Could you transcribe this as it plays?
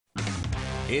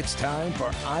It's time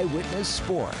for Eyewitness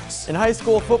Sports. In high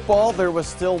school football, there was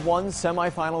still one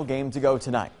semifinal game to go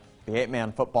tonight. The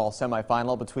 8-man football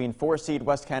semifinal between 4-seed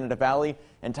West Canada Valley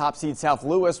and top seed South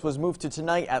Lewis was moved to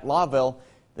tonight at Lawville.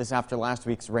 This after last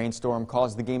week's rainstorm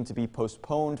caused the game to be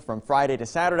postponed from Friday to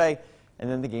Saturday, and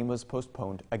then the game was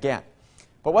postponed again.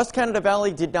 But West Canada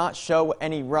Valley did not show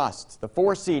any rust. The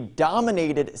 4-seed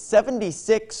dominated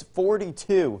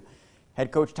 76-42.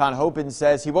 Head coach Ton Hoppen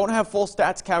says he won't have full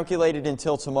stats calculated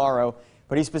until tomorrow,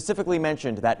 but he specifically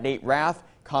mentioned that Nate Rath,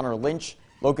 Connor Lynch,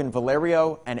 Logan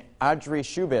Valerio, and Adri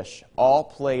Shubish all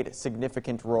played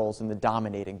significant roles in the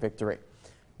dominating victory.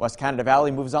 West Canada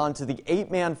Valley moves on to the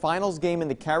 8-man finals game in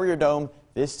the Carrier Dome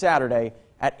this Saturday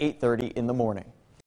at 8:30 in the morning.